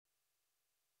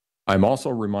I'm also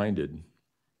reminded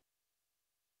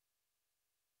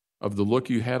of the look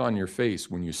you had on your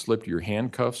face when you slipped your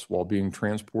handcuffs while being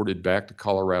transported back to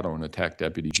Colorado and attacked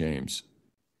Deputy James.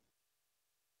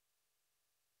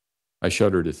 I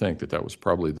shudder to think that that was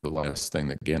probably the last thing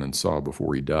that Gannon saw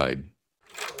before he died.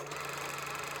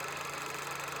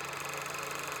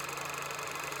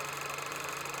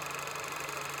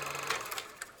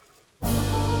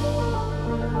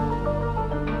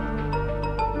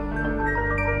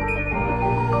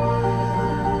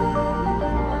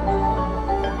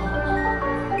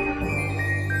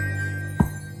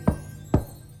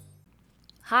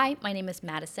 Hi, my name is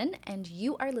Madison, and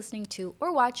you are listening to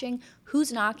or watching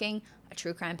Who's Knocking, a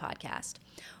true crime podcast.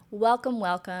 Welcome,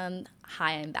 welcome.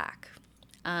 Hi, I'm back.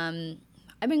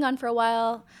 I've been gone for a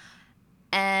while,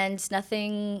 and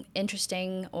nothing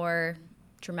interesting or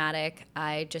dramatic.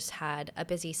 I just had a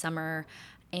busy summer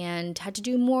and had to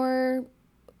do more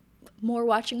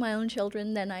watching my own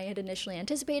children than I had initially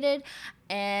anticipated,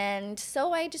 and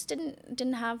so I just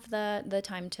didn't have the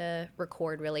time to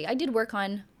record. Really, I did work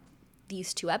on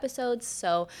these 2 episodes,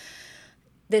 so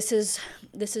this is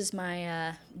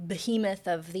my behemoth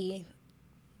of the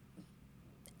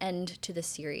end to the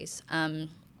series. I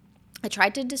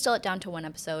tried to distill it down to 1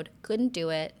 episode, couldn't do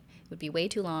it. It would be way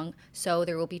too long, so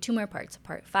there will be 2 more parts,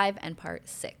 part 5 and part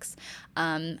 6.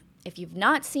 If you've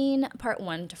not seen part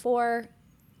 1 to 4,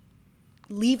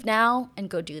 leave now and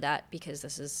go do that, because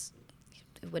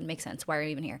it wouldn't make sense. Why are you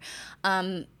even here?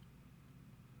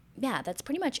 Yeah, that's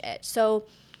pretty much it. So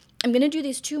I'm going to do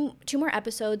these two more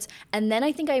episodes, and then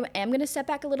I think I am going to step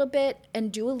back a little bit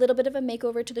and do a little bit of a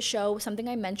makeover to the show, something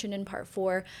I mentioned in part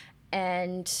 4.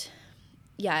 And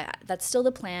yeah, that's still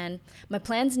the plan. My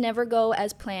plans never go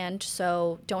as planned,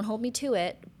 so don't hold me to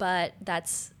it, but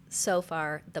that's so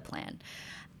far the plan.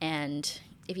 And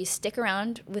if you stick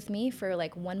around with me for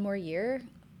like 1 more year,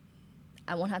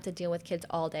 I won't have to deal with kids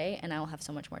all day, and I will have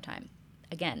so much more time.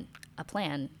 Again, a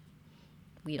plan,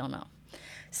 we don't know.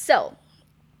 So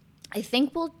I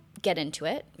think we'll get into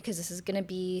it, because this is going to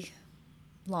be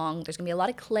long. There's going to be a lot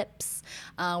of clips.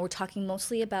 We're talking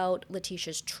mostly about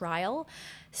Letecia's trial.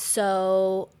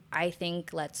 So I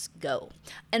think let's go.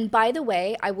 And by the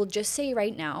way, I will just say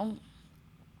right now,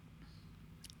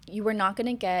 you are not going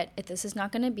to get, this is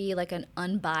not going to be like an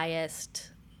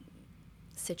unbiased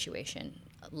situation.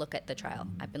 Look at the trial.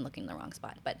 I've been looking in the wrong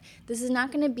spot. But this is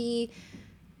not going to be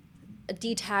a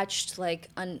detached,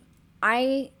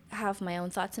 I have my own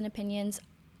thoughts and opinions.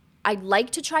 I like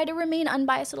to try to remain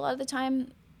unbiased a lot of the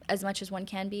time, as much as one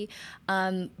can be,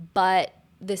 but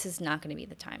this is not going to be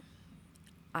the time.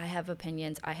 I have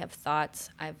opinions. I have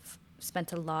thoughts. I've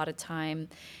spent a lot of time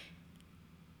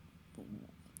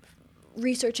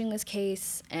researching this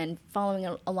case and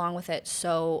following along with it,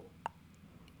 so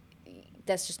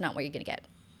that's just not what you're going to get.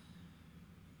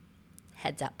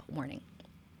 Heads up, warning.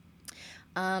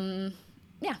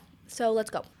 Yeah, so let's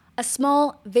go. A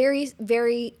small, very,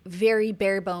 very, very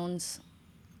bare bones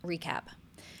recap.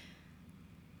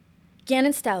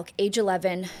 Gannon Stauch, age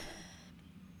 11,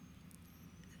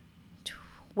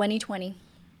 2020,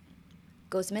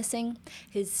 goes missing.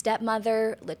 His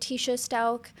stepmother, Letecia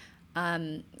Stauch,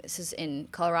 this is in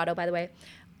Colorado, by the way,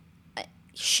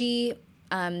 she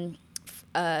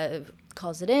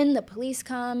calls it in. The police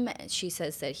come. She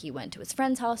says that he went to his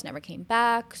friend's house, never came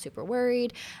back, super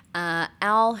worried.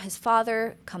 Al, his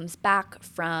father, comes back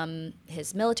from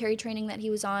his military training that he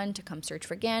was on to come search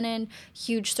for Gannon.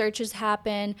 Huge searches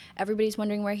happen. Everybody's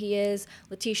wondering where he is.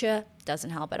 Letecia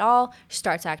doesn't help at all. She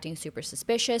starts acting super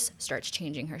suspicious, starts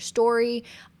changing her story,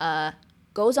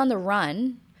 goes on the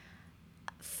run.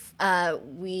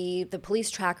 The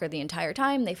police track her the entire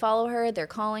time. They follow her. They're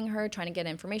calling her, trying to get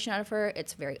information out of her.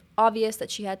 It's very obvious that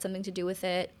she had something to do with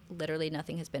it. Literally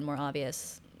nothing has been more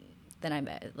obvious than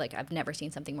I've never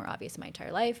seen something more obvious in my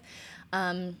entire life.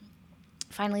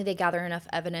 Finally, they gather enough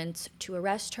evidence to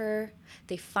arrest her.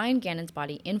 They find Gannon's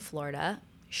body in Florida.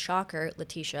 Shocker,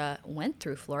 Letecia went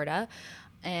through Florida,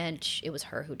 and it was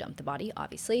her who dumped the body,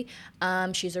 obviously.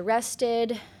 She's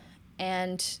arrested,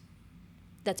 and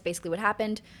that's basically what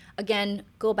happened. Again,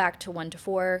 go back to 1 to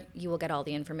 4. You will get all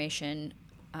the information.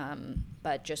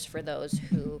 But just for those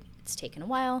who it's taken a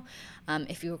while,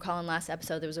 if you recall in last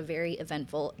episode, there was a very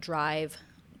eventful drive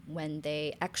when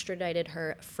they extradited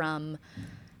her from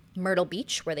Myrtle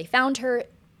Beach, where they found her,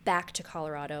 back to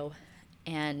Colorado.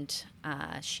 And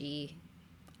she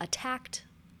attacked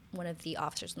one of the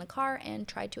officers in the car and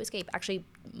tried to escape. Actually,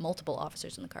 multiple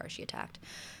officers in the car she attacked,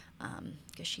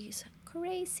 because she's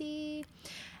crazy.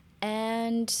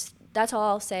 And that's all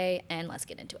I'll say, and let's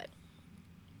get into it.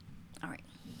 All right.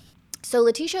 So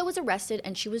Letecia was arrested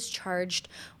and she was charged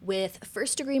with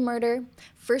first-degree murder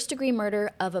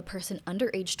of a person under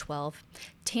age 12,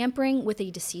 tampering with a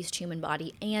deceased human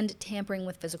body, and tampering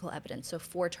with physical evidence. So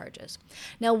 4 charges.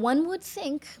 Now, one would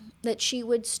think that she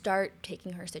would start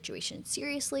taking her situation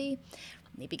seriously,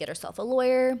 maybe get herself a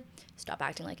lawyer, stop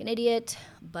acting like an idiot,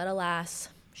 but alas,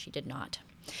 she did not.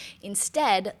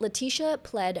 Instead, Letecia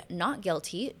pled not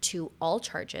guilty to all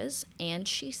charges, and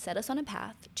she set us on a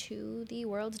path to the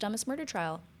world's dumbest murder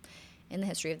trial in the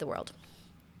history of the world.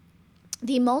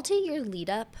 The multi-year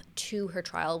lead-up to her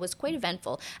trial was quite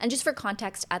eventful, and just for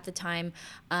context, at the time,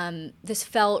 this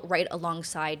fell right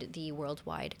alongside the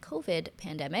worldwide COVID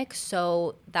pandemic,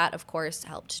 so that, of course,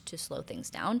 helped to slow things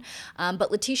down.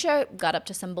 But Letecia got up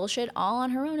to some bullshit all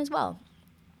on her own as well.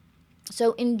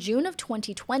 So in June of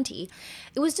 2020,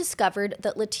 it was discovered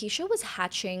that Letecia was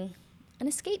hatching an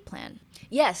escape plan.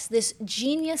 Yes, this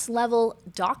genius-level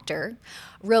doctor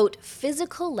wrote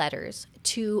physical letters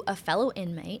to a fellow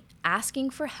inmate asking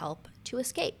for help to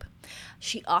escape.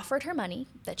 She offered her money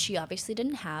that she obviously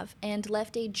didn't have and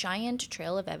left a giant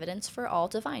trail of evidence for all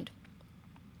to find.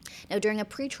 Now, during a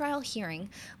pretrial hearing,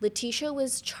 Letecia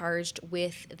was charged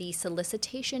with the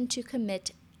solicitation to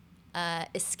commit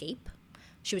escape.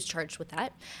 She was charged with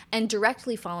that. And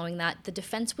directly following that, the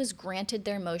defense was granted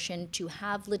their motion to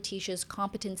have Letecia's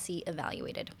competency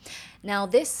evaluated. Now,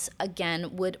 this,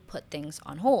 again, would put things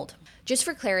on hold. Just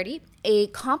for clarity, a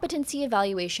competency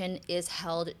evaluation is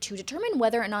held to determine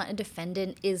whether or not a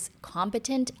defendant is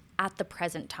competent at the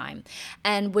present time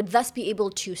and would thus be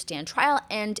able to stand trial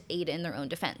and aid in their own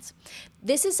defense.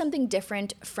 This is something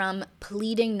different from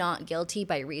pleading not guilty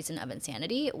by reason of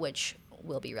insanity, which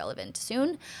will be relevant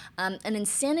soon. An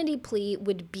insanity plea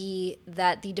would be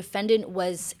that the defendant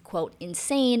was, quote,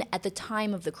 insane at the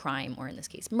time of the crime, or in this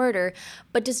case, murder,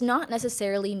 but does not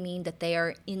necessarily mean that they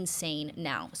are insane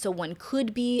now. So one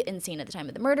could be insane at the time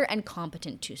of the murder and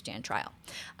competent to stand trial.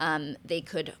 They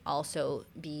could also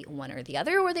be one or the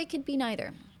other, or they could be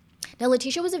neither. Now,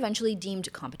 Letecia was eventually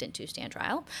deemed competent to stand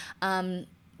trial.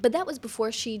 But that was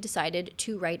before she decided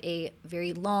to write a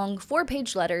very long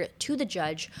 4-page letter to the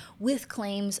judge with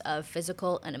claims of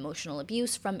physical and emotional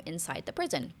abuse from inside the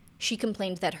prison. She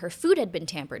complained that her food had been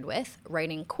tampered with,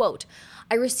 writing, quote,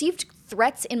 "I received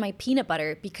threats in my peanut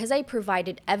butter because I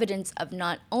provided evidence of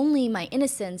not only my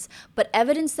innocence, but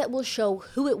evidence that will show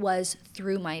who it was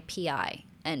through my PI,"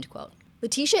 end quote.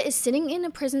 Letecia is sitting in a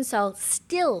prison cell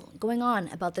still going on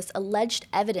about this alleged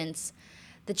evidence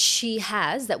that she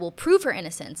has that will prove her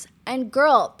innocence. And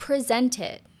girl, present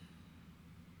it.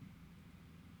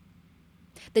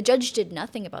 The judge did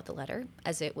nothing about the letter,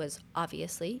 as it was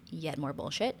obviously yet more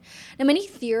bullshit. Now, many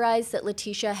theorized that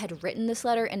Letecia had written this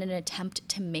letter in an attempt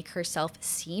to make herself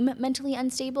seem mentally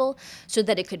unstable so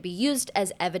that it could be used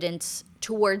as evidence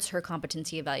towards her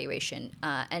competency evaluation.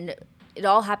 And it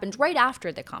all happened right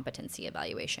after the competency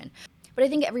evaluation. But I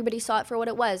think everybody saw it for what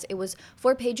it was. It was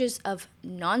 4 pages of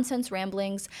nonsense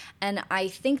ramblings, and I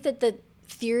think that the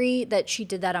theory that she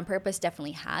did that on purpose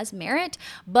definitely has merit,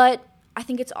 but I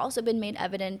think it's also been made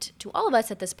evident to all of us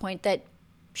at this point that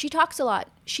she talks a lot.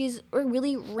 She's a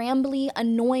really rambly,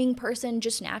 annoying person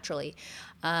just naturally.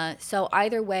 So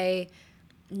either way,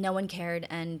 no one cared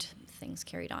and things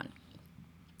carried on.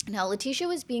 Now, Letecia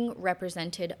was being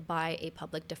represented by a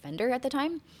public defender at the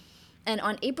time. And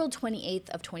on April 28th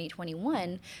of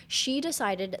 2021, she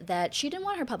decided that she didn't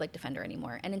want her public defender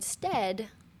anymore. And instead,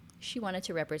 she wanted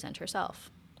to represent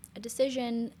herself. A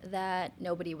decision that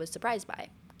nobody was surprised by,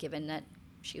 given that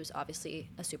she was obviously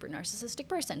a super narcissistic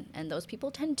person. And those people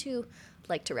tend to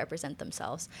like to represent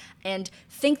themselves and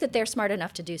think that they're smart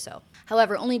enough to do so.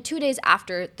 However, only 2 days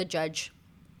after the judge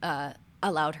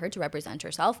allowed her to represent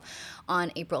herself,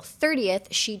 on April 30th,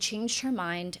 she changed her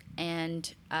mind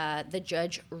and the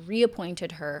judge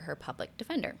reappointed her public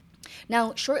defender.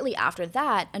 Now, shortly after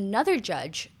that, another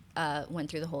judge went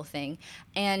through the whole thing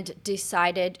and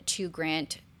decided to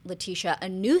grant Letecia a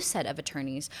new set of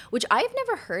attorneys, which I've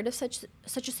never heard of such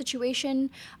a situation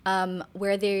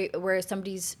where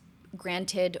somebody's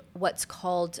granted what's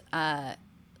called a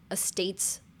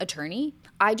state's attorney.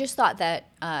 I just thought that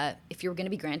if you were going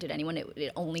to be granted anyone,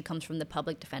 it only comes from the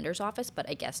public defender's office, but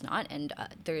I guess not. And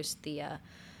there's the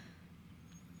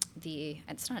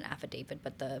it's not an affidavit,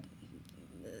 but the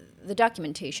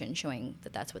documentation showing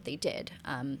that that's what they did.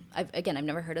 I've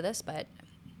never heard of this, but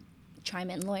chime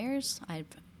in, lawyers,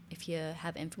 if you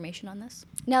have information on this.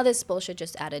 Now, this bullshit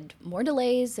just added more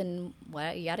delays and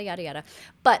yada, yada, yada.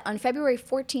 But on February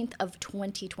 14th of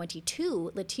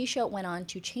 2022, Letecia went on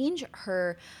to change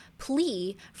her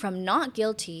plea from not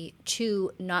guilty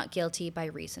to not guilty by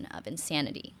reason of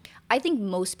insanity. I think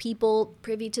most people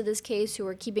privy to this case who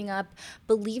are keeping up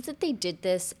believe that they did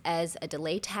this as a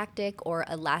delay tactic or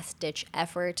a last-ditch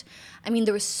effort. I mean,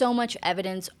 there was so much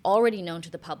evidence already known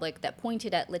to the public that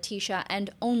pointed at Letecia and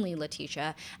only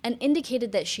Letecia and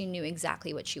indicated that she knew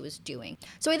exactly what she was doing.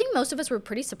 So I think most of us were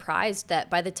pretty surprised that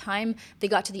by the time they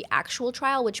got to the actual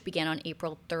trial, which began on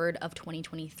April 3rd of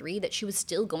 2023, that she was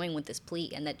still going with this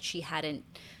plea and that she hadn't,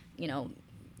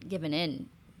 given in,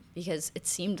 because it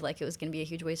seemed like it was going to be a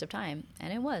huge waste of time,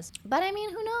 and it was. But I mean,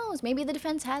 who knows? Maybe the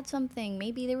defense had something.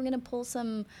 Maybe they were going to pull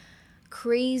some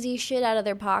crazy shit out of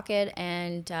their pocket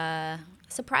and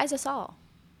surprise us all.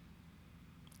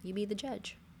 You be the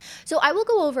judge. So I will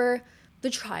go over the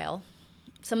trial,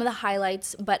 some of the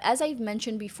highlights, but as I've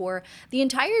mentioned before, the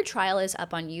entire trial is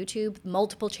up on YouTube.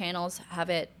 Multiple channels have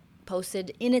it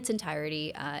posted in its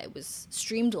entirety. It was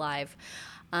streamed live.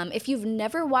 If you've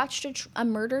never watched a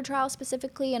murder trial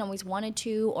specifically and always wanted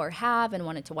to or have and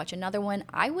wanted to watch another one,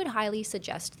 I would highly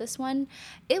suggest this one.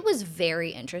 It was very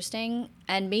interesting,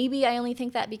 and maybe I only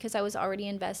think that because I was already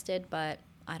invested, but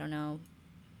I don't know.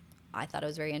 I thought it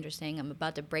was very interesting. I'm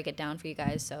about to break it down for you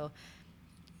guys, so,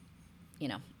 you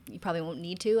probably won't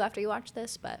need to after you watch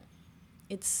this, but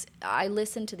I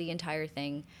listened to the entire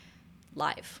thing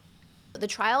live. The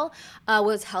trial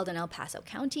was held in El Paso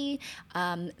County.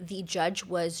 The judge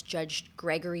was Judge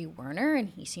Gregory Werner, and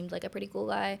he seemed like a pretty cool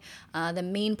guy. The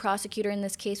main prosecutor in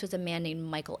this case was a man named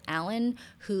Michael Allen,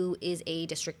 who is a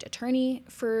district attorney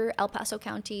for El Paso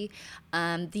County.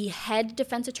 The head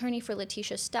defense attorney for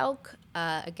Letecia Stauch,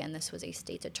 again, this was a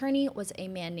state's attorney, was a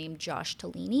man named Josh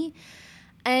Tellini.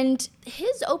 And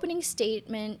his opening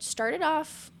statement started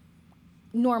off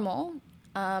normal.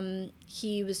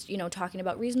 He was, talking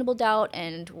about reasonable doubt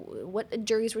and what a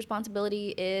jury's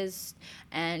responsibility is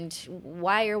and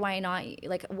why or why not,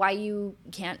 like why you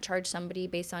can't charge somebody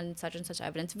based on such and such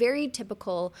evidence. Very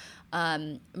typical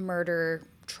murder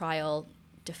trial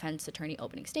defense attorney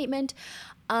opening statement,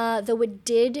 though it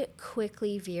did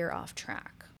quickly veer off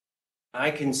track.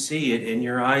 I can see it in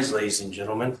your eyes, ladies and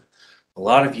gentlemen. A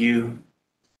lot of you,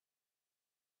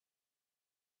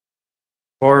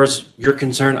 as far as you're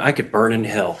concerned, I could burn in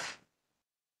hell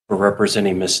for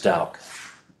representing Miss Stauch.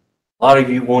 A lot of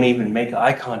you won't even make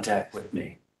eye contact with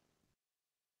me.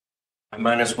 I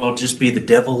might as well just be the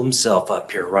devil himself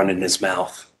up here running his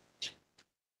mouth.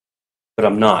 But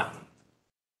I'm not.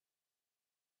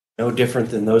 No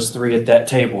different than those three at that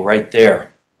table right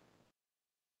there.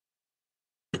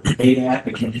 Paid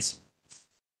advocates.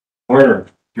 Werner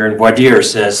here in voir dire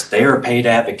says they are paid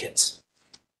advocates.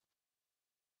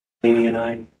 Leanie and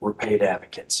I, we're paid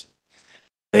advocates.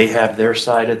 They have their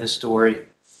side of the story.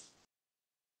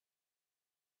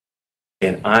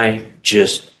 And I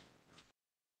just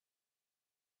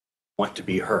want to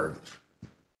be heard.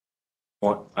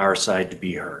 Want our side to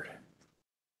be heard.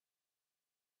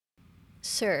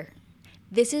 Sir,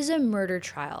 this is a murder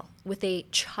trial with a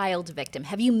child victim.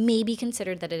 Have you maybe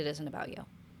considered that it isn't about you?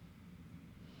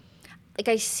 Like,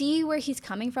 I see where he's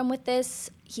coming from with this.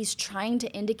 He's trying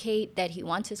to indicate that he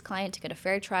wants his client to get a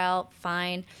fair trial.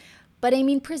 Fine. But I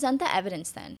mean, present the evidence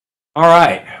then. All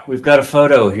right, we've got a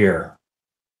photo here.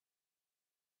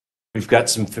 We've got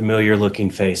some familiar looking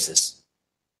faces.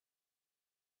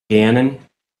 Gannon,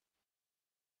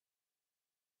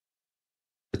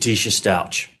 Letecia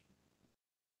Stauch.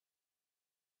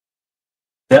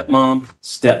 Stepmom,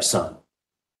 stepson.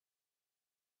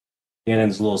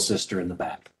 Gannon's little sister in the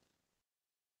back.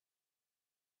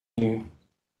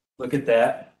 Look at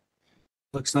that.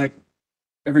 Looks like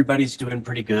everybody's doing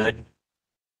pretty good.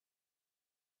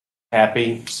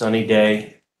 Happy, sunny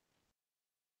day.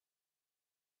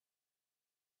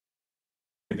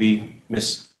 Maybe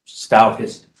Miss Stauch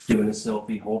is doing a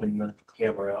selfie holding the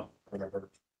camera out in front of her.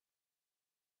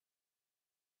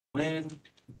 When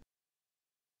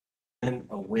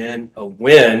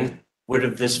would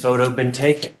have this photo been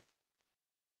taken?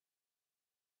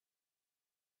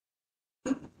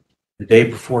 The day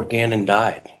before Gannon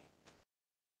died.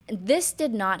 This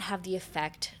did not have the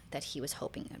effect that he was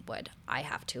hoping it would, I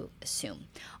have to assume.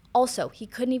 Also, he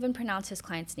couldn't even pronounce his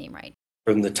client's name right.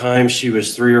 From the time she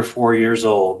was 3 or 4 years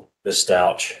old, Miss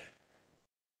Stauch,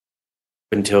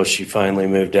 until she finally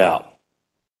moved out.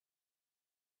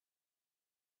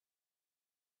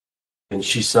 And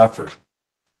she suffered.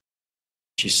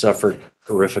 She suffered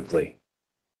horrifically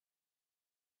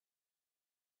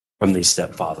from these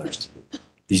stepfathers,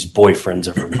 these boyfriends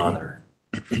of her mother.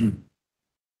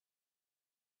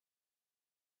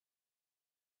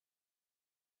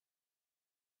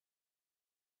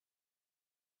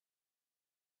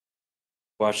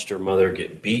 watched her mother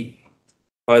get beat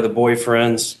by the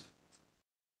boyfriends,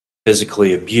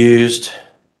 physically abused,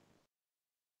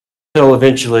 until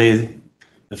eventually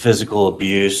the physical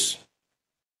abuse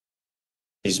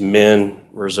these men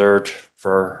reserved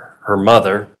for her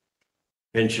mother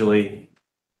eventually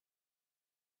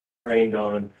trained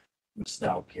on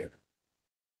Stauch here.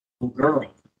 Girl.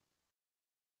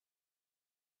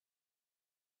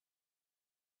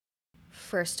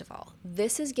 First of all,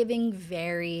 this is giving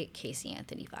very Casey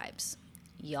Anthony vibes.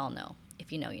 Y'all know.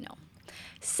 If you know, you know.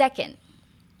 Second,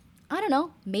 I don't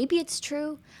know. Maybe it's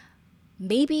true.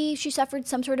 Maybe she suffered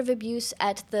some sort of abuse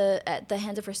at the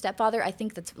hands of her stepfather. I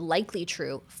think that's likely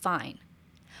true. Fine.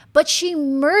 But she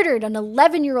murdered an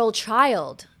 11-year-old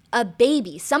child, a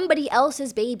baby, somebody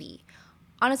else's baby.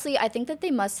 Honestly, I think that they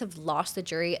must have lost the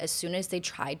jury as soon as they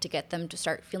tried to get them to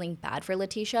start feeling bad for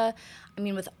Letecia. I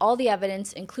mean, with all the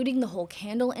evidence, including the whole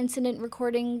candle incident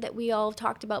recording that we all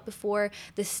talked about before,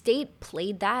 the state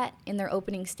played that in their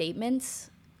opening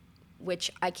statements, which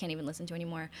I can't even listen to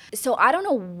anymore. So I don't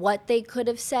know what they could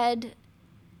have said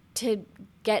to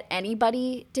get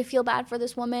anybody to feel bad for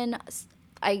this woman.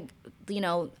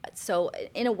 So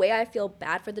in a way I feel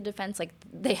bad for the defense, like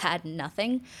they had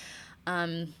nothing.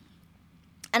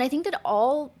 And I think that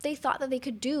all they thought that they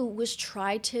could do was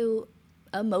try to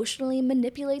emotionally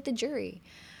manipulate the jury.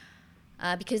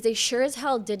 Because they sure as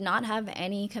hell did not have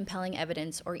any compelling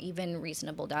evidence or even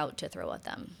reasonable doubt to throw at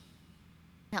them.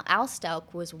 Now, Al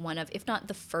Stauch was one of, if not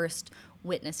the first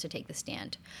witness to take the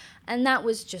stand. And that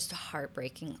was just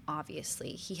heartbreaking,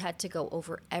 obviously. He had to go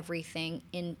over everything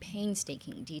in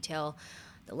painstaking detail.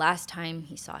 The last time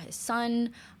he saw his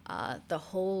son, the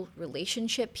whole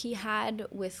relationship he had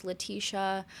with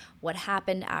Letecia, what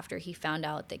happened after he found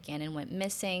out that Gannon went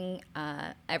missing,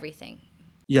 everything.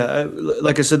 Yeah,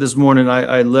 like I said this morning,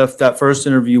 I left that first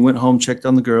interview, went home, checked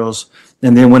on the girls,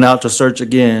 and then went out to search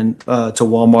again to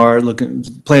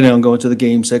Walmart, planning on going to the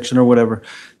game section or whatever.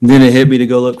 And then it hit me to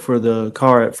go look for the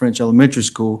car at French Elementary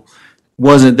School.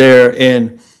 Wasn't there,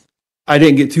 and I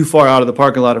didn't get too far out of the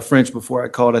parking lot of French before I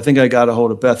called. I think I got a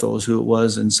hold of Bethel, is who it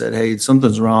was, and said, "Hey,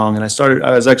 something's wrong." And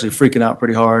I was actually freaking out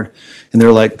pretty hard. And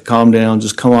they're like, "Calm down,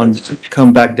 just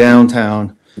come back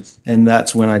downtown." And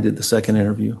that's when I did the second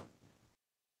interview.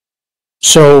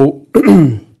 So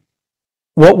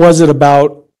what was it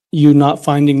about you not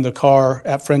finding the car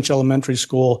at French Elementary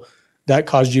School that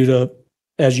caused you to,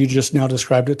 as you just now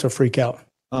described it, to freak out?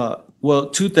 Well,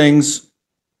 two things.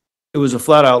 It was a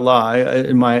flat out lie,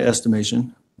 in my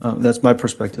estimation. That's my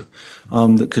perspective.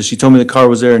 Because she told me the car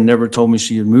was there and never told me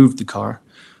she had moved the car.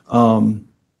 And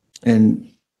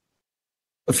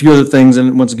a few other things,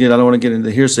 and once again, I don't want to get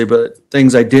into hearsay, but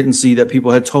things I didn't see that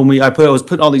people had told me. I was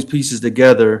putting all these pieces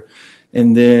together,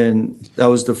 and then that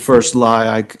was the first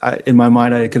lie I in my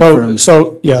mind I confirmed.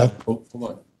 Yeah. Oh, hold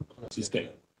on. She's staying.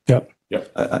 Yeah.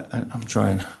 Yep. I'm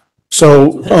trying.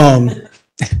 So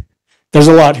there's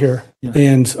a lot here. Yeah.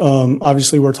 And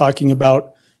obviously we're talking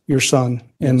about your son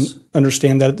and Yes.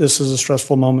 understand that this is a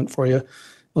stressful moment for you,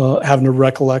 having to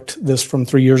recollect this from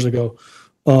 3 years ago.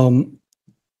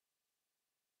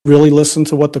 Really listen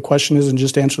to what the question is and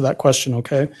just answer that question,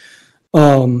 okay?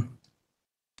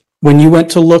 When you went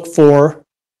to look for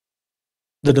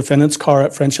the defendant's car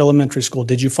at French Elementary School,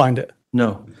 did you find it?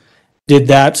 No. Did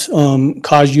that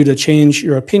cause you to change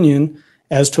your opinion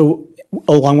as to,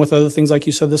 along with other things like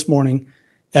you said this morning,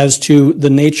 as to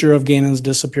the nature of Gannon's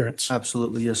disappearance?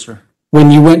 Absolutely, yes, sir. When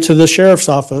you went to the sheriff's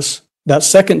office that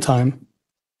second time,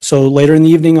 so later in the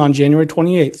evening on January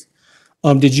 28th,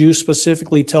 did you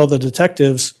specifically tell the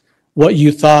detectives what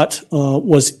you thought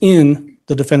was in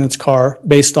the defendant's car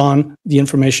based on the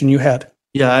information you had?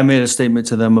 Yeah, I made a statement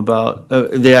to them about,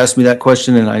 they asked me that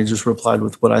question and I just replied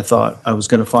with what I thought I was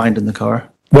going to find in the car.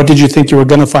 What did you think you were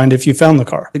going to find if you found the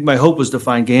car? I think my hope was to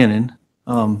find Gannon.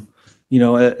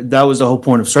 That was the whole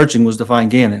point of searching, was to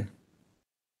find Gannon.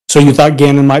 So you thought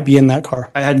Gannon might be in that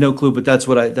car? I had no clue, but that's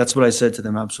what I said to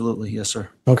them. Absolutely. Yes, sir.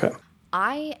 Okay.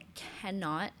 I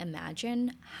cannot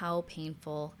imagine how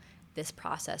painful this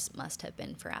process must have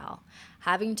been for Al.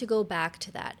 Having to go back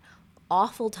to that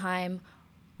awful time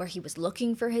where he was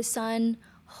looking for his son,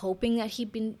 hoping that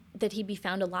he'd be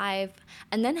found alive,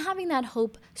 and then having that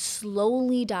hope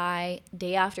slowly die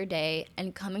day after day,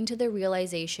 and coming to the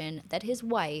realization that his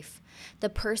wife, the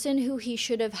person who he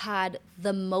should have had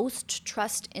the most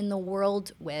trust in the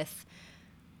world with,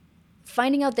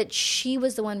 finding out that she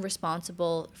was the one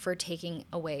responsible for taking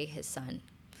away his son.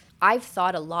 I've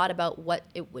thought a lot about what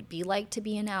it would be like to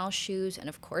be in Al's shoes, and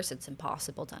of course it's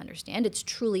impossible to understand. It's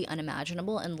truly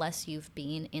unimaginable unless you've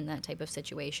been in that type of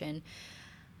situation.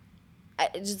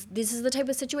 This is the type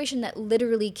of situation that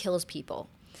literally kills people.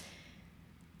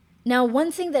 Now,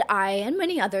 one thing that I and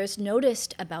many others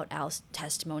noticed about Al's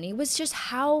testimony was just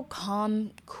how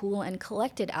calm, cool, and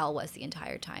collected Al was the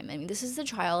entire time. I mean, this is the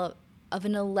trial of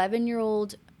an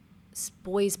 11-year-old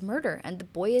boy's murder, and the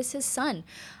boy is his son.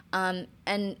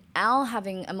 And Al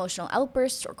having emotional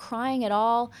outbursts or crying at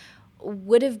all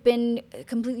would have been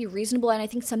completely reasonable, and I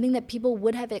think something that people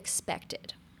would have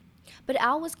expected. But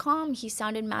Al was calm. He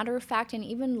sounded matter of fact and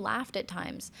even laughed at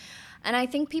times. And I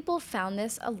think people found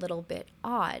this a little bit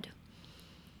odd.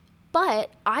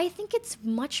 But I think it's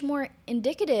much more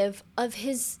indicative of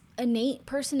his innate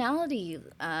personality,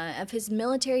 of his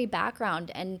military background.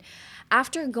 And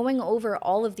after going over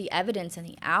all of the evidence and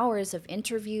the hours of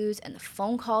interviews and the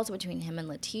phone calls between him and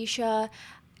Letecia,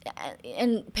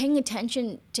 and paying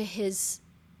attention to his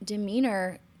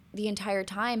demeanor the entire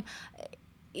time,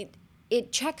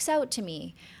 it checks out to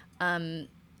me.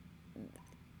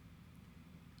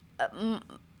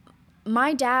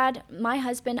 My dad, my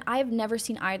husband, I've never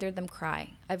seen either of them cry.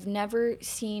 I've never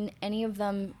seen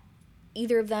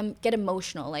either of them get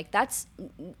emotional. Like, that's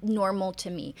normal to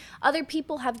me. Other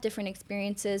people have different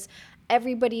experiences.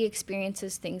 Everybody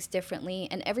experiences things differently,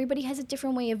 and everybody has a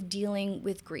different way of dealing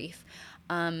with grief.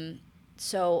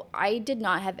 So I did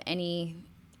not have any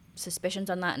suspicions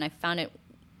on that, and I found it,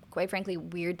 quite frankly,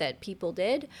 weird that people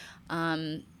did.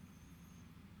 And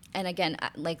again,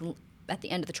 like, at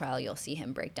the end of the trial, you'll see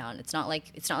him break down. It's not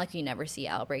like you never see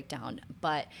Al break down,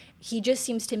 but he just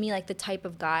seems to me like the type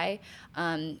of guy.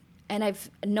 And I've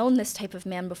known this type of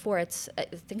man before. I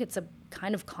think it's a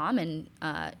kind of common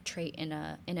trait in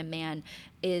a man,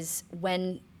 is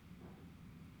when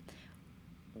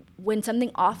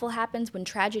something awful happens, when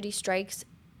tragedy strikes,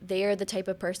 they are the type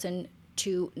of person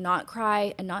to not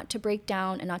cry and not to break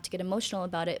down and not to get emotional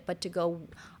about it, but to go,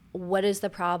 what is the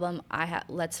problem?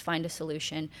 Let's find a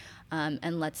solution,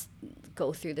 and let's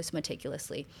go through this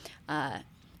meticulously. I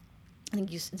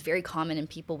think it's very common in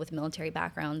people with military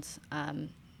backgrounds,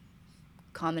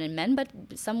 common in men, but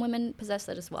some women possess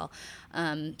that as well.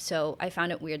 So I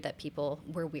found it weird that people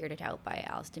were weirded out by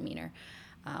Al's demeanor,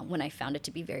 when I found it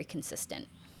to be very consistent.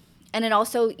 And it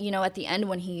also, at the end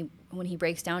when he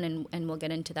breaks down, and we'll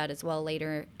get into that as well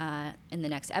later in the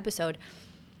next episode,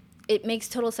 it makes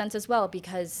total sense as well,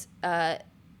 because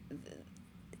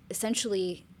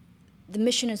essentially the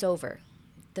mission is over.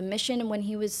 The mission when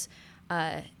he was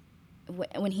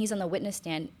when he's on the witness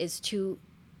stand is to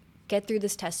get through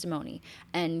this testimony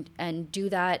and do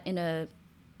that in a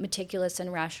meticulous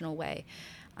and rational way.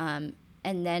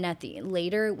 And then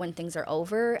later, when things are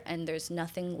over and there's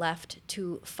nothing left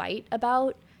to fight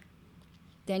about,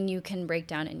 then you can break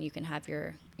down and you can have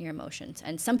your emotions.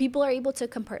 And some people are able to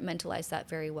compartmentalize that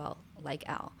very well, like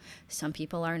Al. Some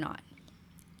people are not.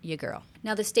 Ya girl.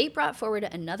 Now, the state brought forward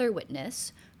another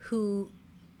witness who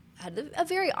had a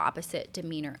very opposite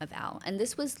demeanor of Al, and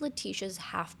this was Letecia's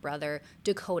half-brother,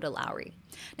 Dakota Lowry.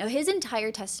 Now, his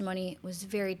entire testimony was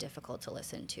very difficult to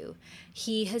listen to.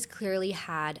 He has clearly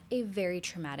had a very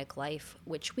traumatic life,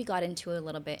 which we got into a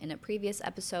little bit in a previous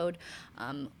episode.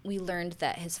 We learned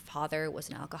that his father was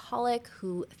an alcoholic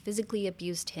who physically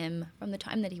abused him from the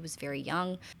time that he was very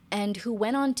young, and who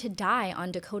went on to die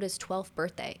on Dakota's 12th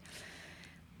birthday.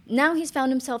 Now he's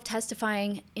found himself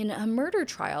testifying in a murder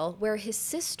trial where his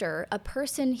sister, a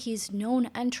person he's known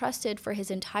and trusted for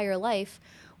his entire life,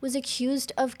 was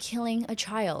accused of killing a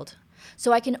child.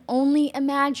 So I can only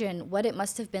imagine what it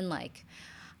must have been like.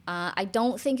 I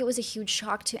don't think it was a huge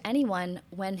shock to anyone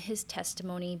when his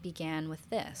testimony began with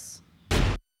this.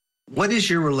 What is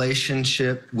your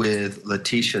relationship with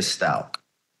Letecia Stauch?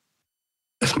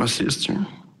 That's my sister.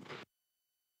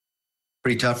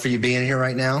 Pretty tough for you being here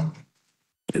right now?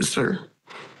 Yes, sir.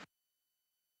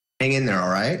 Hang in there, all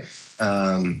right?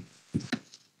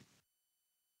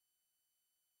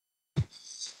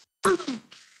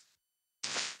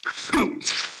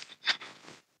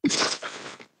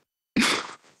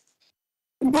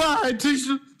 Why,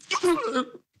 teacher?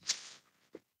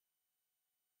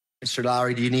 Mr.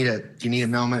 Lowry, do you need a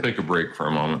moment? Take a break for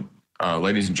a moment.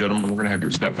 Ladies and gentlemen, we're going to have you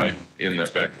step back in the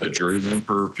back of the jury room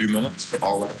for a few minutes.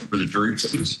 All for the jury,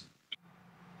 please.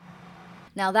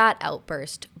 Now that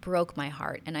outburst broke my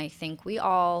heart, and I think we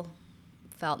all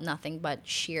felt nothing but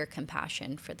sheer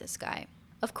compassion for this guy.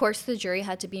 Of course, the jury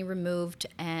had to be removed,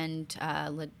 and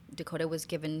Dakota was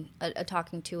given a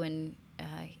talking to, and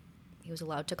he was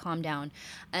allowed to calm down.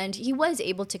 And he was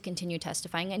able to continue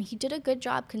testifying, and he did a good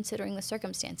job considering the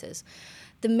circumstances.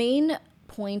 The main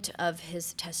point of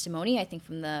his testimony, I think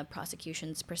from the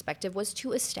prosecution's perspective, was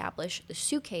to establish the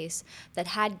suitcase that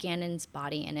had Gannon's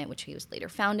body in it, which he was later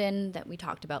found in, that we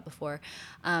talked about before.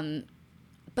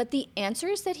 But the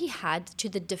answers that he had to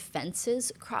the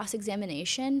defense's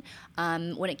cross-examination,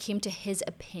 when it came to his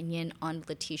opinion on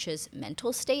Letecia's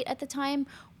mental state at the time,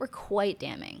 were quite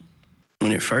damning.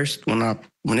 When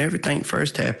everything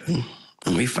first happened,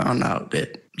 and we found out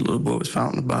that the little boy was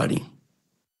found in the body,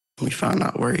 we found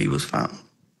out where he was found.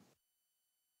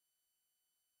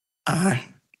 At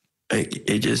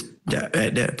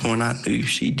that point, I knew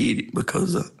she did it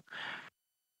because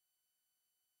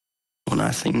when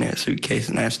I seen that suitcase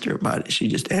and asked her about it, she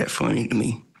just acted funny to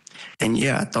me. And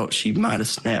yeah, I thought she might have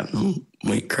snapped and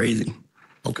went crazy.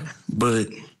 Okay. But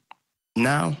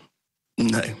now,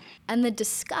 no. And the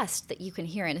disgust that you can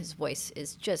hear in his voice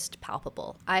is just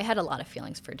palpable. I had a lot of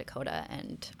feelings for Dakota,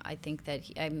 and I think that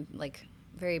I'm like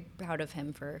very proud of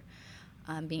him for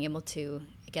being able to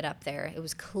get up there. It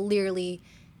was clearly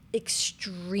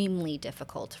extremely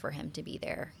difficult for him to be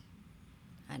there,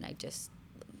 and I just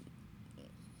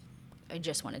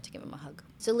wanted to give him a hug.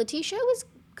 So Letecia was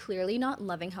clearly not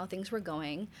loving how things were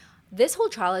going. This whole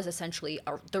trial is essentially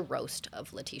the roast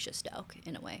of Letecia Stauch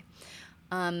in a way.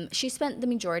 She spent the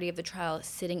majority of the trial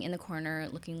sitting in the corner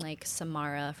looking like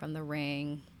Samara from The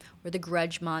Ring or the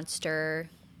Grudge Monster,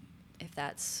 if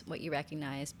that's what you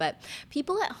recognize. But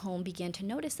people at home began to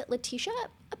notice that Letecia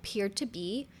appeared to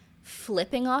be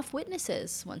flipping off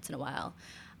witnesses once in a while.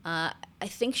 I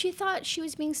think she thought she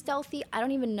was being stealthy. I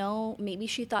don't even know. Maybe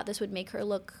she thought this would make her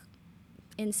look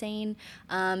insane.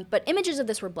 But images of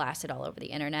this were blasted all over the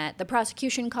internet. The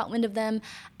prosecution caught wind of them,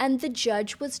 and the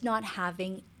judge was not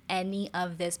having any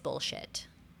of this bullshit.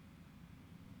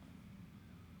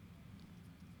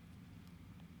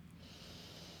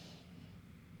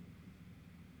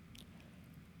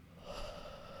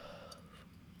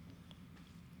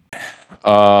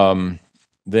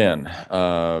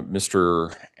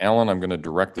 Mr. Allen, I'm going to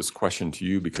direct this question to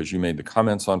you because you made the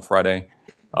comments on Friday.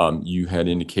 You had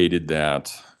indicated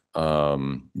that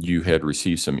you had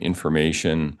received some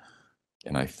information,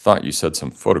 and I thought you said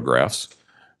some photographs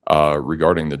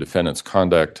regarding the defendant's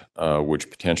conduct, which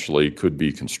potentially could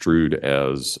be construed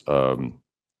as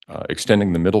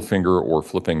extending the middle finger or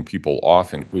flipping people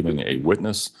off, including a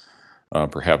witness,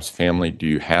 perhaps family. Do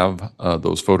you have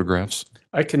those photographs?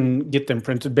 I can get them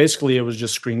printed. Basically, it was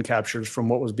just screen captures from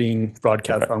what was being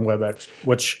broadcast on WebEx,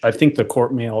 which I think the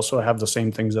court may also have the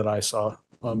same things that I saw.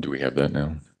 Do we have that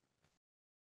now?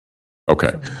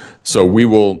 Okay, so we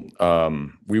will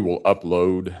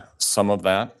upload some of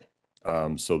that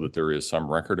so that there is some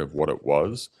record of what it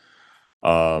was.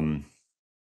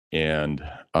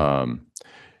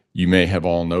 You may have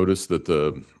all noticed that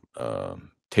the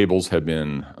tables have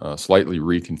been slightly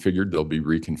reconfigured. They'll be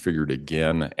reconfigured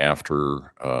again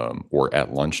after or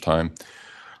at lunchtime,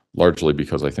 largely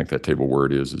because I think that table where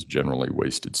it is generally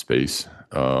wasted space.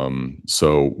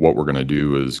 So what we're going to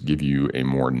do is give you a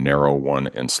more narrow one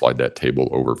and slide that table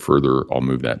over further. I'll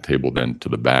move that table then to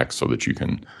the back so that you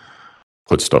can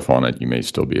put stuff on it. You may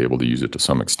still be able to use it to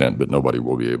some extent, but nobody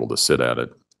will be able to sit at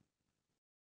it.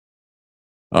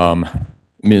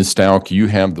 Ms. Stauch, you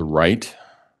have the right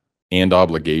and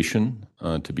obligation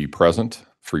to be present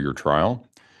for your trial.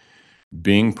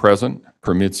 Being present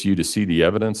permits you to see the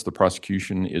evidence the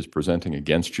prosecution is presenting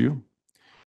against you.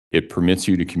 It permits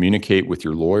you to communicate with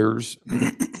your lawyers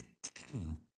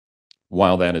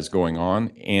while that is going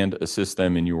on and assist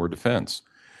them in your defense.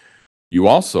 You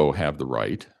also have the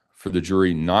right for the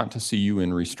jury not to see you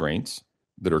in restraints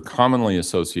that are commonly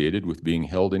associated with being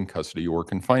held in custody or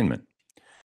confinement.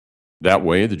 That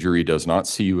way, the jury does not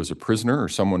see you as a prisoner or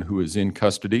someone who is in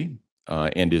custody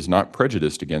and is not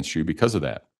prejudiced against you because of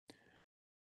that.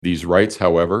 These rights,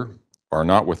 however, are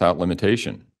not without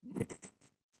limitation.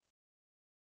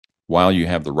 While you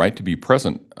have the right to be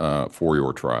present for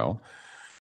your trial,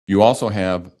 you also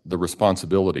have the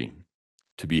responsibility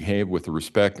to behave with the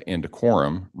respect and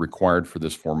decorum required for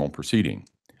this formal proceeding.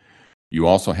 You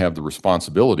also have the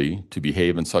responsibility to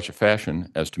behave in such a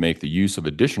fashion as to make the use of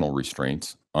additional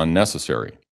restraints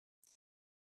unnecessary.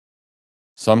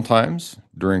 Sometimes,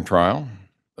 during trial,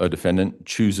 a defendant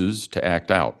chooses to act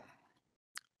out.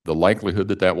 The likelihood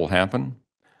that that will happen,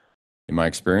 in my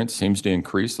experience, seems to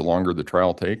increase the longer the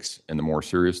trial takes and the more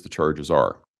serious the charges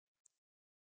are.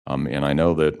 And I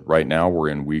know that right now we're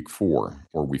in week 4,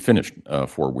 or we finished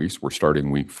 4 weeks. We're starting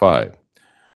week 5.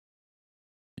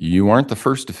 You aren't the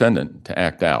first defendant to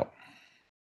act out.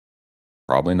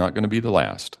 Probably not going to be the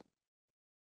last.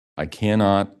 I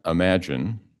cannot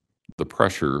imagine the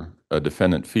pressure a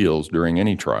defendant feels during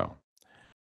any trial.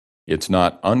 It's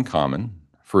not uncommon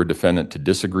for a defendant to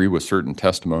disagree with certain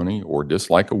testimony or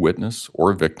dislike a witness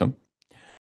or a victim.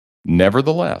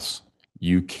 Nevertheless,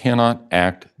 you cannot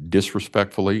act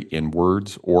disrespectfully in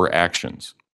words or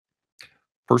actions.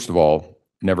 First of all,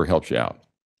 never helps you out.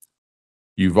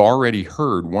 You've already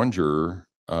heard one juror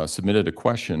submitted a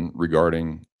question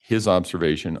regarding his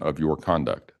observation of your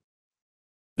conduct.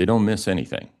 They don't miss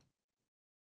anything.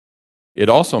 It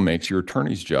also makes your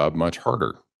attorney's job much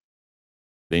harder.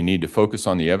 They need to focus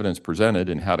on the evidence presented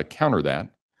and how to counter that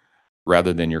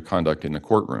rather than your conduct in the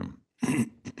courtroom.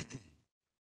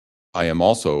 I am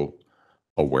also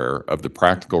aware of the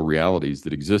practical realities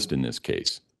that exist in this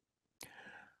case.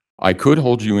 I could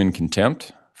hold you in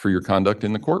contempt for your conduct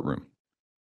in the courtroom.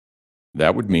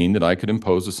 That would mean that I could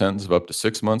impose a sentence of up to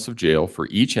 6 months of jail for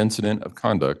each incident of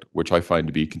conduct which I find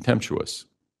to be contemptuous.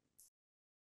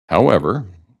 However,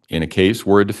 in a case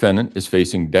where a defendant is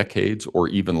facing decades or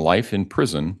even life in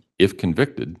prison if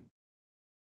convicted,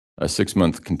 a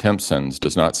 6-month contempt sentence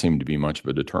does not seem to be much of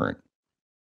a deterrent.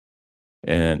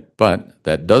 But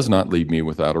that does not leave me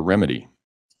without a remedy.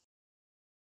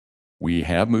 We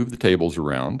have moved the tables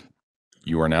around.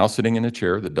 You are now sitting in a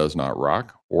chair that does not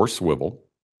rock or swivel.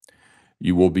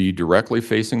 You will be directly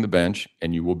facing the bench,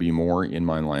 and you will be more in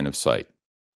my line of sight.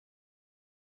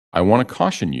 I want to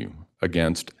caution you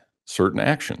against certain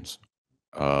actions,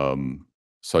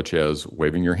 such as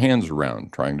waving your hands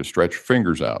around, trying to stretch your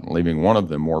fingers out, and leaving one of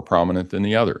them more prominent than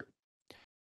the other.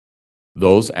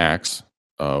 Those acts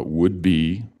would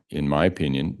be, in my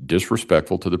opinion,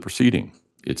 disrespectful to the proceeding.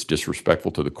 It's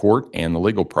disrespectful to the court and the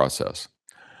legal process.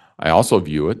 I also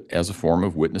view it as a form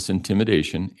of witness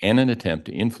intimidation and an attempt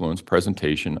to influence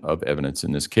presentation of evidence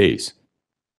in this case.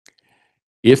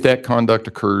 If that conduct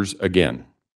occurs again,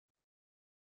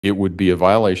 it would be a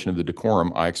violation of the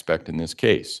decorum I expect in this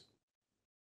case.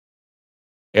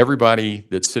 Everybody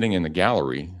that's sitting in the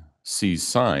gallery sees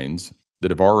signs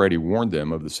that have already warned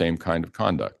them of the same kind of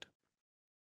conduct.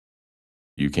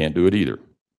 You can't do it either.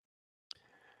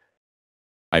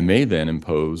 I may then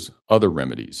impose other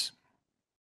remedies.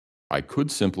 I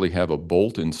could simply have a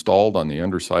bolt installed on the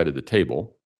underside of the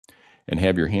table and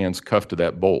have your hands cuffed to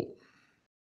that bolt.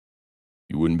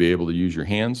 You wouldn't be able to use your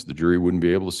hands. The jury wouldn't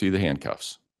be able to see the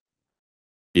handcuffs.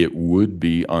 It would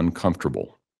be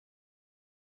uncomfortable.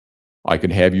 I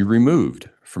could have you removed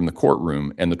from the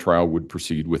courtroom and the trial would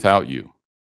proceed without you.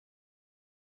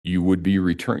 You would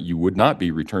not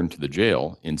be returned to the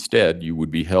jail. Instead, you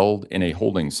would be held in a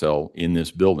holding cell in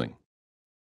this building.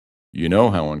 You know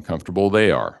how uncomfortable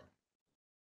they are.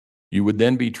 You would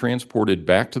then be transported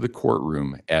back to the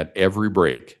courtroom at every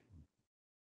break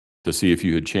to see if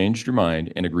you had changed your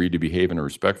mind and agreed to behave in a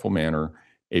respectful manner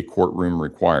a courtroom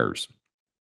requires.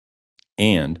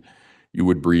 And you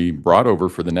would be brought over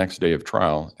for the next day of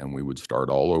trial, and we would start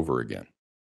all over again.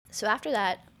 So after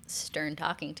that stern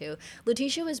talking to,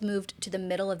 Letecia was moved to the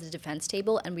middle of the defense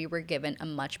table, and we were given a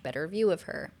much better view of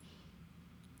her.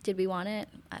 Did we want it?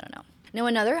 I don't know. Now,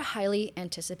 another highly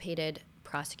anticipated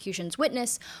prosecution's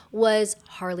witness was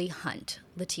Harley Hunt,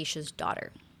 Letecia's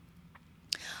daughter.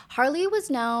 Harley was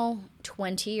now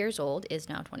 20 years old,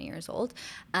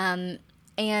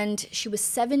 and she was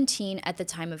 17 at the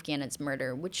time of Gannon's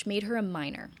murder, which made her a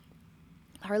minor.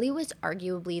 Harley was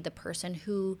arguably the person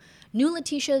who knew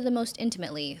Letecia the most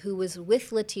intimately, who was with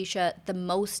Letecia the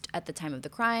most at the time of the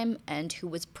crime, and who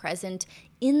was present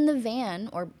in the van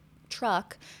or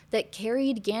truck that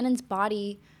carried Gannon's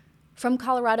body from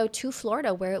Colorado to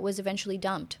Florida, where it was eventually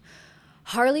dumped.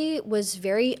 Harley was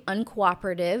very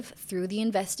uncooperative through the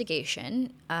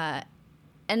investigation, and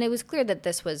it was clear that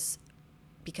this was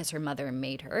because her mother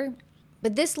made her.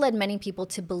 But this led many people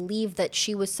to believe that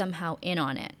she was somehow in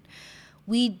on it.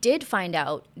 We did find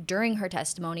out during her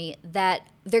testimony that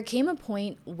there came a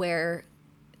point where,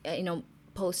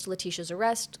 post Letecia's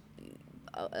arrest,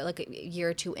 like a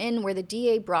year or two in, where the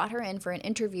DA brought her in for an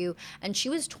interview, and she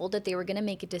was told that they were going to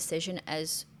make a decision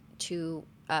as to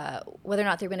whether or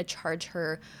not they were going to charge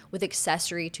her with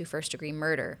accessory to first-degree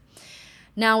murder.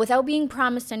 Now, without being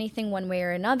promised anything one way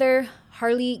or another,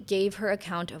 Harley gave her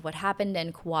account of what happened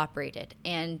and cooperated,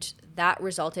 and that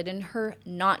resulted in her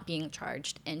not being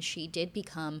charged, and she did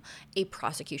become a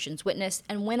prosecution's witness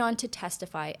and went on to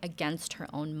testify against her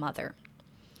own mother,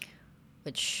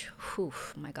 which,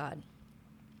 my God.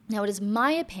 Now, it is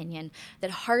my opinion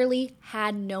that Harley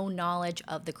had no knowledge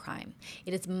of the crime.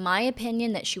 It is my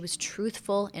opinion that she was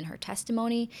truthful in her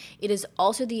testimony. It is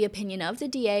also the opinion of the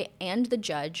DA and the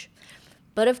judge.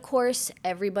 But of course,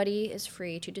 everybody is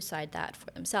free to decide that for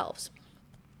themselves.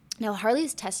 Now,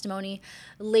 Harley's testimony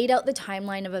laid out the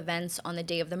timeline of events on the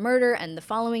day of the murder and the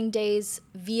following days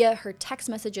via her text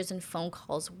messages and phone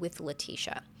calls with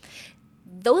Letecia.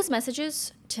 Those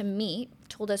messages, to me,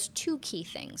 told us two key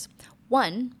things.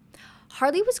 One,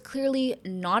 Harley was clearly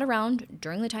not around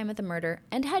during the time of the murder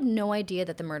and had no idea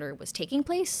that the murder was taking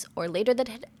place or later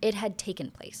that it had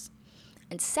taken place.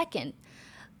 And second,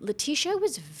 Letecia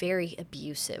was very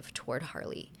abusive toward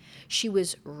Harley. She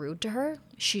was rude to her.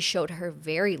 She showed her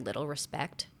very little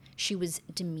respect. She was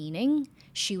demeaning.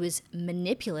 She was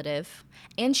manipulative.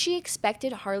 And she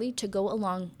expected Harley to go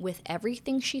along with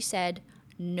everything she said,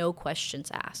 no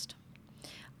questions asked.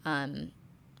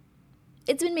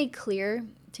 It's been made clear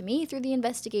to me through the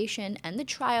investigation and the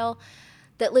trial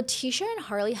that Letecia and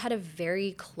Harley had a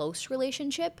very close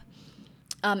relationship.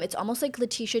 It's almost like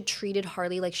Letecia treated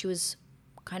Harley like she was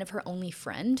kind of her only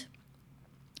friend.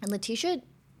 And Letecia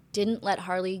didn't let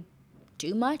Harley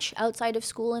do much outside of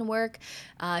school and work.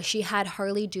 She had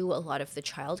Harley do a lot of the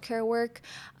childcare work.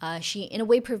 She, in a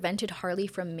way, prevented Harley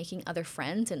from making other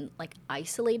friends and like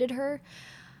isolated her.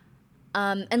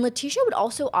 And Letecia would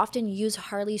also often use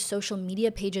Harley's social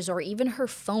media pages or even her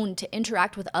phone to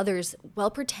interact with others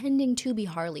while pretending to be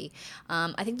Harley.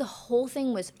 I think the whole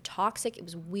thing was toxic. It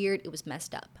was weird. It was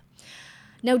messed up.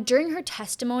 Now, during her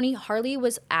testimony, Harley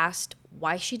was asked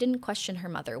why she didn't question her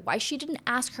mother, why she didn't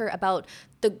ask her about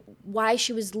why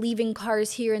she was leaving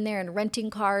cars here and there and renting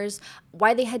cars,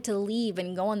 why they had to leave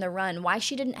and go on the run, why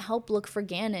she didn't help look for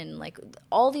Gannon, like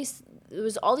all these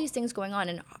things going on.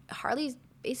 And Harley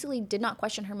basically did not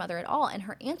question her mother at all. And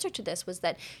her answer to this was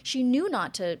that she knew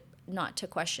not to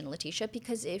question Letecia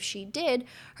because if she did,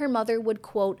 her mother would,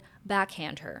 quote,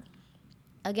 backhand her.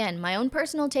 Again, my own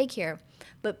personal take here,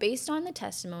 but based on the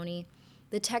testimony,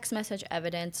 the text message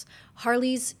evidence,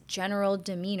 Harley's general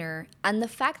demeanor, and the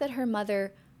fact that her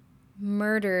mother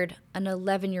murdered an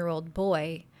 11-year-old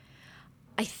boy,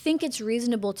 I think it's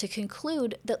reasonable to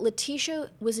conclude that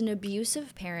Letecia was an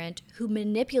abusive parent who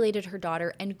manipulated her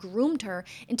daughter and groomed her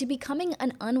into becoming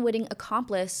an unwitting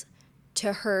accomplice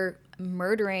to her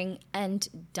murdering and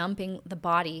dumping the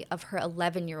body of her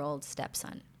 11-year-old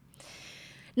stepson.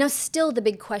 Now, still the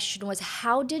big question was,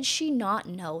 how did she not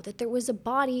know that there was a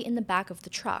body in the back of the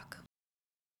truck?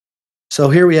 So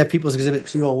here we have People's Exhibit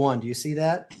 201. Do you see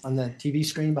that on the TV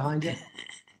screen behind you?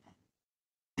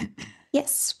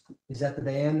 Yes. Is that the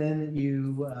van then that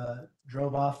you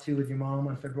drove off to with your mom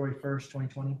on February 1st,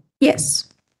 2020? Yes.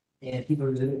 And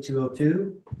People's Exhibit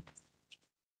 202? What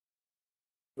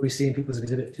do we see in People's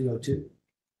Exhibit 202?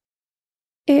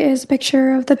 It is a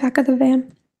picture of the back of the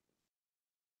van.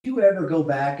 Did you ever go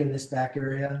back in this back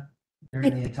area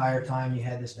during the entire time you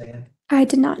had this van? I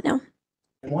did not know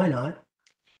And why not?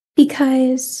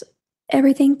 because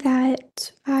everything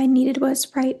that I needed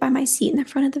was right by my seat in the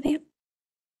front of the van.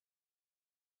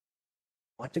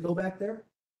 Want to go back there?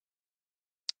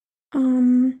 I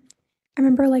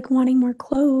remember like wanting more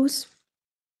clothes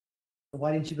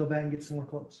Why didn't you go back and get some more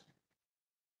clothes?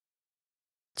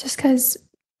 just because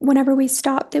whenever we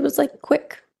stopped, it was like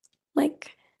quick,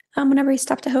 like whenever we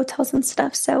stopped at hotels and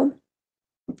stuff. So,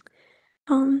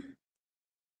 there's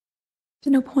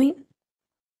no point.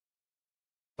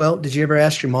 Well, did you ever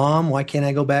ask your mom, why can't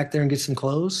I go back there and get some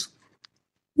clothes?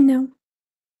 No,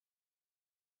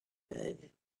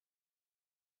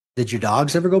 Did your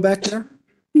dogs ever go back there?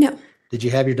 no. Did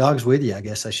you have your dogs with you? I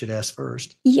guess I should ask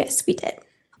first. Yes, we did.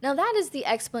 Now, that is the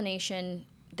explanation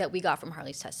that we got from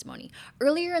Harley's testimony.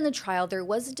 Earlier in the trial, there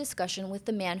was a discussion with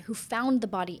the man who found the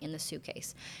body in the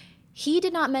suitcase. He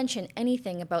did not mention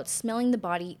anything about smelling the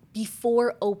body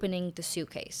before opening the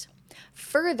suitcase.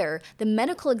 Further, the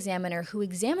medical examiner who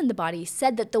examined the body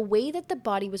said that the way that the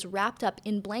body was wrapped up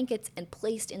in blankets and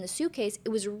placed in the suitcase, it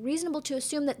was reasonable to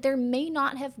assume that there may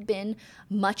not have been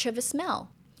much of a smell.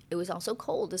 It was also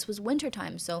cold. This was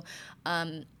wintertime, so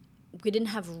we didn't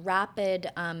have rapid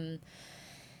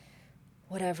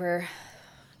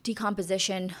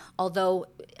decomposition, although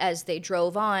as they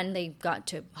drove on, they got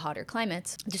to hotter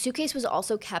climates. The suitcase was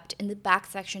also kept in the back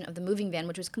section of the moving van,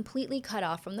 which was completely cut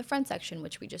off from the front section,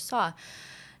 which we just saw.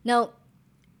 Now,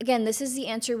 again, this is the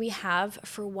answer we have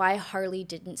for why Harley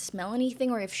didn't smell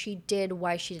anything, or if she did,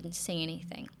 why she didn't say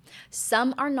anything.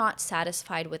 Some are not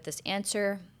satisfied with this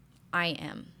answer. I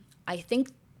am. I think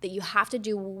that you have to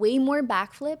do way more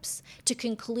backflips to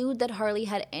conclude that Harley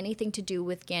had anything to do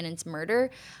with Gannon's murder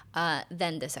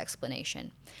than this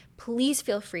explanation. Please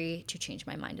feel free to change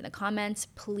my mind in the comments.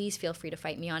 Please feel free to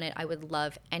fight me on it. I would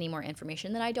love any more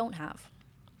information that I don't have.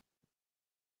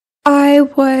 I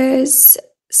was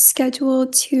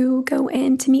scheduled to go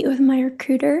in to meet with my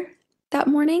recruiter that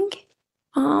morning.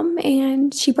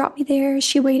 And she brought me there.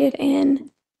 She waited in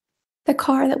the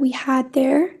car that we had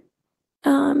there.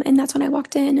 And that's when I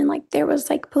walked in and like there was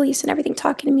like police and everything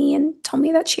talking to me and told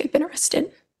me that she had been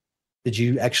arrested. Did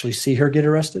you actually see her get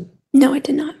arrested? No, I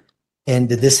did not. And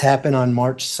did this happen on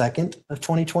March 2nd of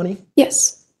 2020?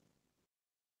 Yes.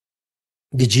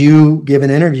 Did you give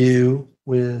an interview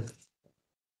with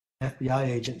FBI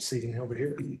agent sitting over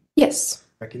here? Yes.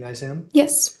 Recognize him?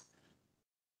 Yes.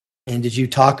 And did you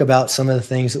talk about some of the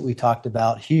things that we talked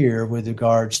about here with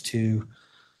regards to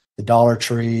the Dollar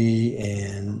Tree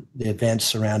and the events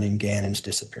surrounding Gannon's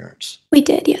disappearance? We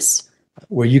did. Yes.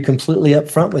 Were you completely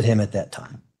upfront with him at that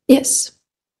time? Yes.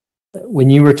 When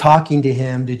you were talking to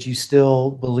him, did you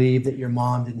still believe that your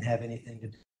mom didn't have anything to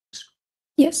do?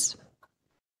 Yes.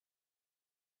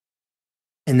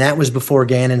 And that was before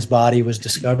Gannon's body was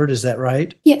discovered, is that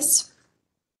right? Yes.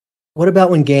 What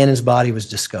about when Gannon's body was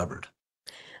discovered?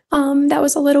 That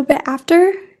was a little bit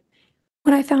after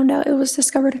when I found out it was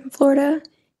discovered in Florida.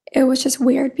 It was just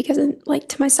weird because, like,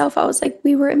 to myself, I was like,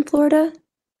 we were in Florida.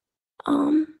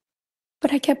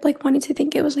 But I kept like wanting to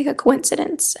think it was like a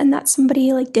coincidence and that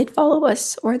somebody like did follow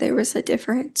us or there was a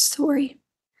different story.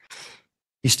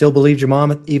 You still believed your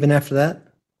mom even after that?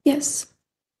 Yes.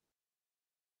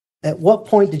 At what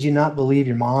point did you not believe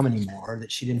your mom anymore,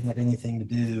 that she didn't have anything to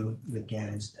do with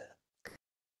Gannon's death?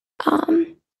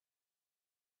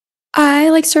 I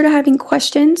like started having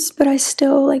questions, but I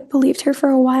still like believed her for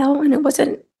a while, and it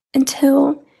wasn't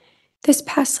until this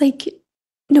past like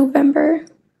November, it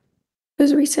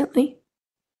was recently.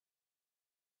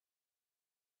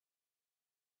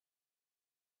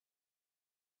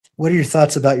 What are your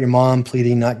thoughts about your mom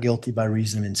pleading not guilty by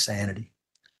reason of insanity?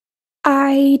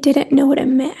 I didn't know what it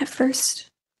meant at first.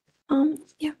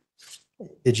 Yeah.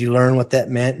 Did you learn what that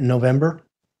meant in November?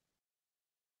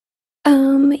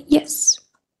 Yes.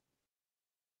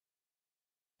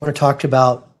 I want to talk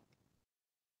about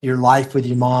your life with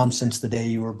your mom since the day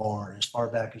you were born, as far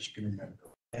back as you can remember,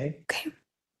 okay? Okay.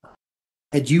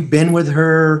 Had you been with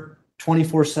her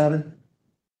 24/7?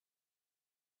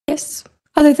 Yes.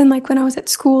 Other than like when I was at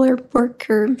school or work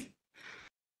or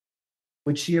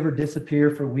Would she ever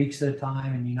disappear for weeks at a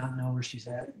time and you not know where she's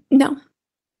at? no.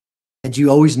 Had you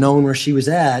always known where she was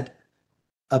at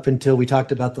up until we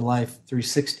talked about the Life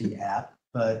 360 app,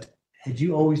 but had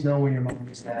you always known where your mom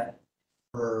was at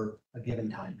for a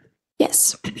given time?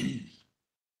 Yes.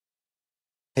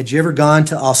 Had you ever gone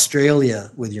to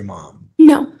Australia with your mom?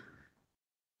 No.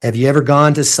 Have you ever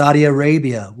gone to Saudi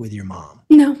Arabia with your mom?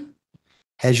 No.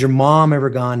 Has your mom ever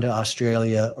gone to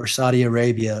Australia or Saudi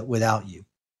Arabia without you?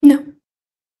 No.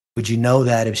 Would you know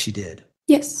that if she did?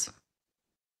 Yes.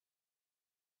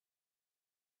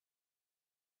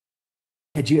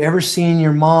 Had you ever seen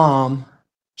your mom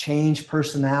change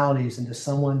personalities into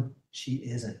someone she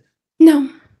isn't? No.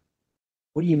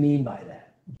 What do you mean by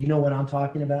that? Do you know what I'm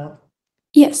talking about?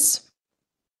 Yes.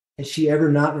 Has she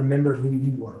ever not remembered who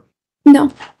you were? No.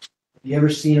 Have you ever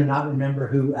seen her not remember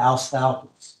who Al Stauch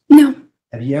was? No.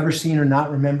 Have you ever seen her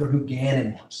not remember who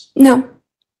Gannon was? No.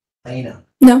 Lena.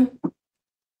 No.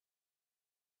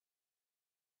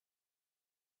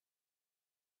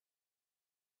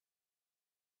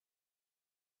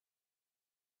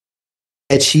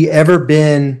 Had she ever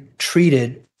been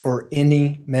treated for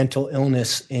any mental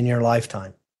illness in your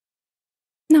lifetime?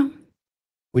 No.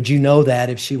 Would you know that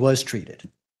if she was treated?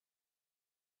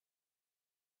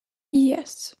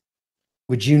 Yes.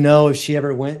 Would you know if she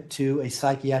ever went to a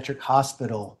psychiatric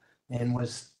hospital and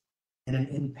was in an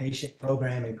inpatient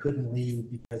program and couldn't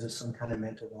leave because of some kind of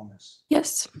mental illness?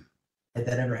 Yes. Had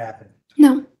that ever happened?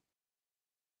 No.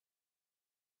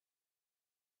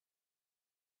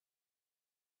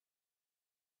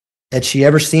 Had she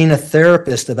ever seen a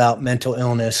therapist about mental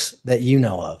illness that you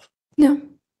know of? No.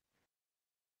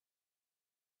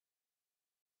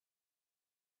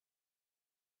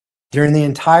 During the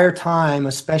entire time,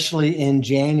 especially in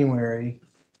January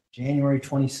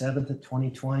 27th of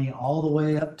 2020, all the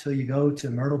way up till you go to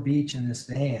Myrtle Beach in this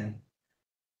van,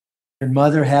 your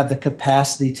mother have the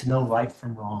capacity to know right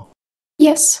from wrong?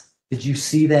 Yes. Did you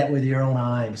see that with your own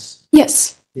eyes?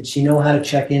 Yes. Did she know how to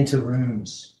check into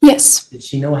rooms? Yes. Did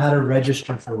she know how to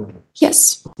register for rooms?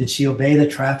 Yes. Did she obey the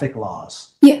traffic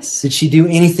laws? Yes. Did she do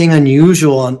anything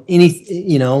unusual on any,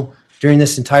 during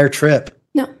this entire trip?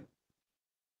 No.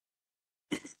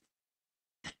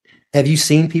 Have you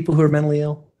seen people who are mentally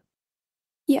ill?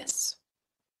 Yes.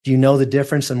 Do you know the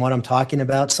difference in what I'm talking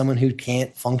about? Someone who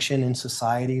can't function in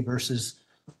society versus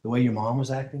the way your mom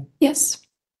was acting? Yes.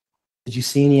 Did you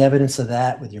see any evidence of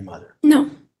that with your mother?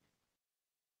 No.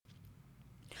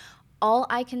 All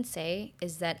I can say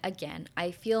is that, again,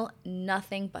 I feel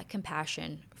nothing but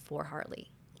compassion for Harley.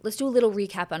 Let's do a little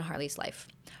recap on Harley's life.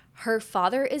 Her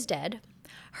father is dead.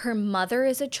 Her mother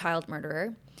is a child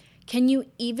murderer. Can you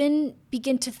even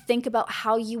begin to think about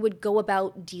how you would go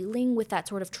about dealing with that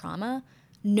sort of trauma?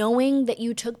 Knowing that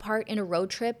you took part in a road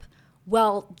trip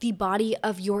well, the body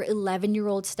of your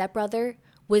 11-year-old stepbrother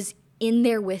was in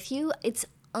there with you. It's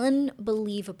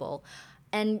unbelievable.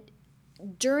 And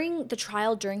during the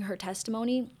trial, during her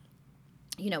testimony,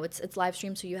 you know, it's live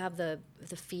streamed, so you have the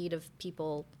feed of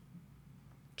people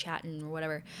chatting or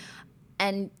whatever.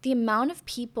 And the amount of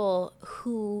people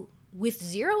who, with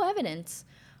zero evidence,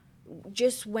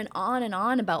 just went on and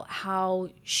on about how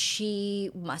she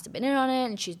must have been in on it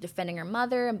and she's defending her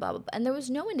mother and blah, blah, blah. And there was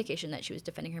no indication that she was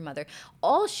defending her mother.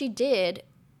 All she did,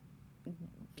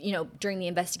 you know, during the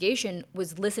investigation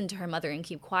was listen to her mother and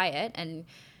keep quiet. And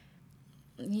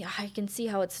yeah, I can see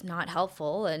how it's not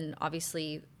helpful. And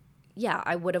obviously, yeah,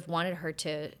 I would have wanted her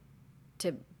to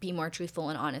be more truthful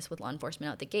and honest with law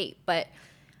enforcement out the gate. But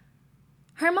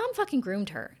her mom fucking groomed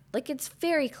her. Like, it's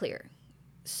very clear.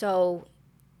 So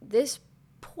this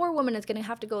poor woman is going to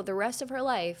have to go the rest of her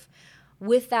life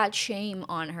with that shame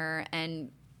on her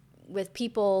and with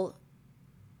people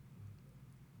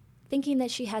thinking that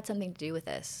she had something to do with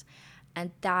this.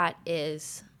 And that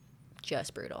is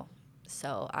just brutal.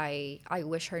 So I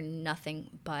wish her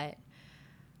nothing but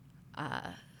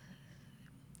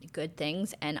good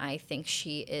things, and I think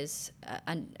she is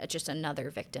just another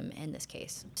victim in this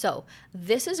case. So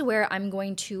this is where I'm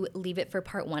going to leave it for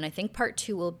part 1. I think part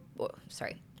 2 will,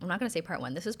 I'm not going to say part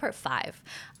 1. This is part 5.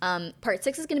 Part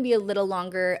 6 is going to be a little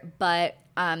longer, but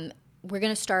we're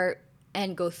going to start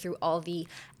and go through all the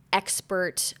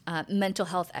expert, mental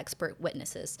health expert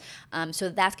witnesses. So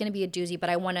that's going to be a doozy, but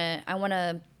I want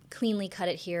to cleanly cut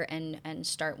it here and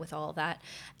start with all of that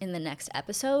in the next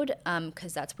episode,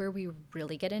 because that's where we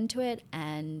really get into it,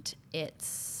 and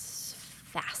it's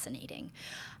fascinating.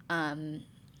 Yeah,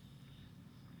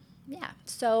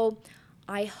 so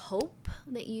I hope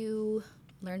that you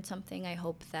learned something. I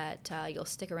hope that you'll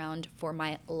stick around for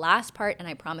my last part, and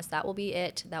I promise that will be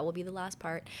it. That will be the last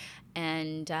part.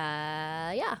 And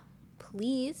yeah,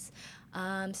 please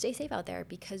stay safe out there,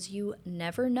 because you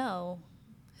never know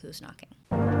who's knocking.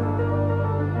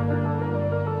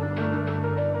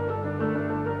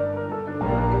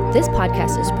 This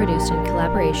podcast is produced in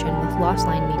collaboration with Lost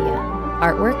Line Media.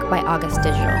 Artwork by August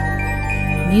Digital.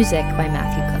 Music by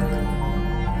Matthew Cook.